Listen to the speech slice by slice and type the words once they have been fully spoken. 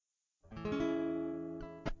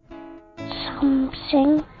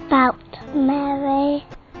something about Mary,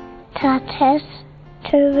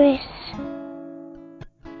 Totus2us.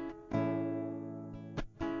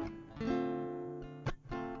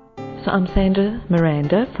 So I'm Sandra,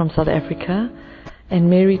 Miranda from South Africa, and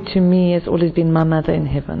Mary to me has always been my mother in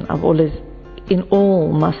heaven. I've always, in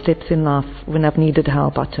all my steps in life, when I've needed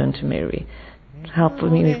help, I turned to Mary. Help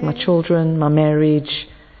with me with my children, my marriage,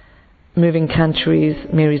 moving countries.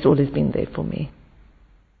 Mary's always been there for me.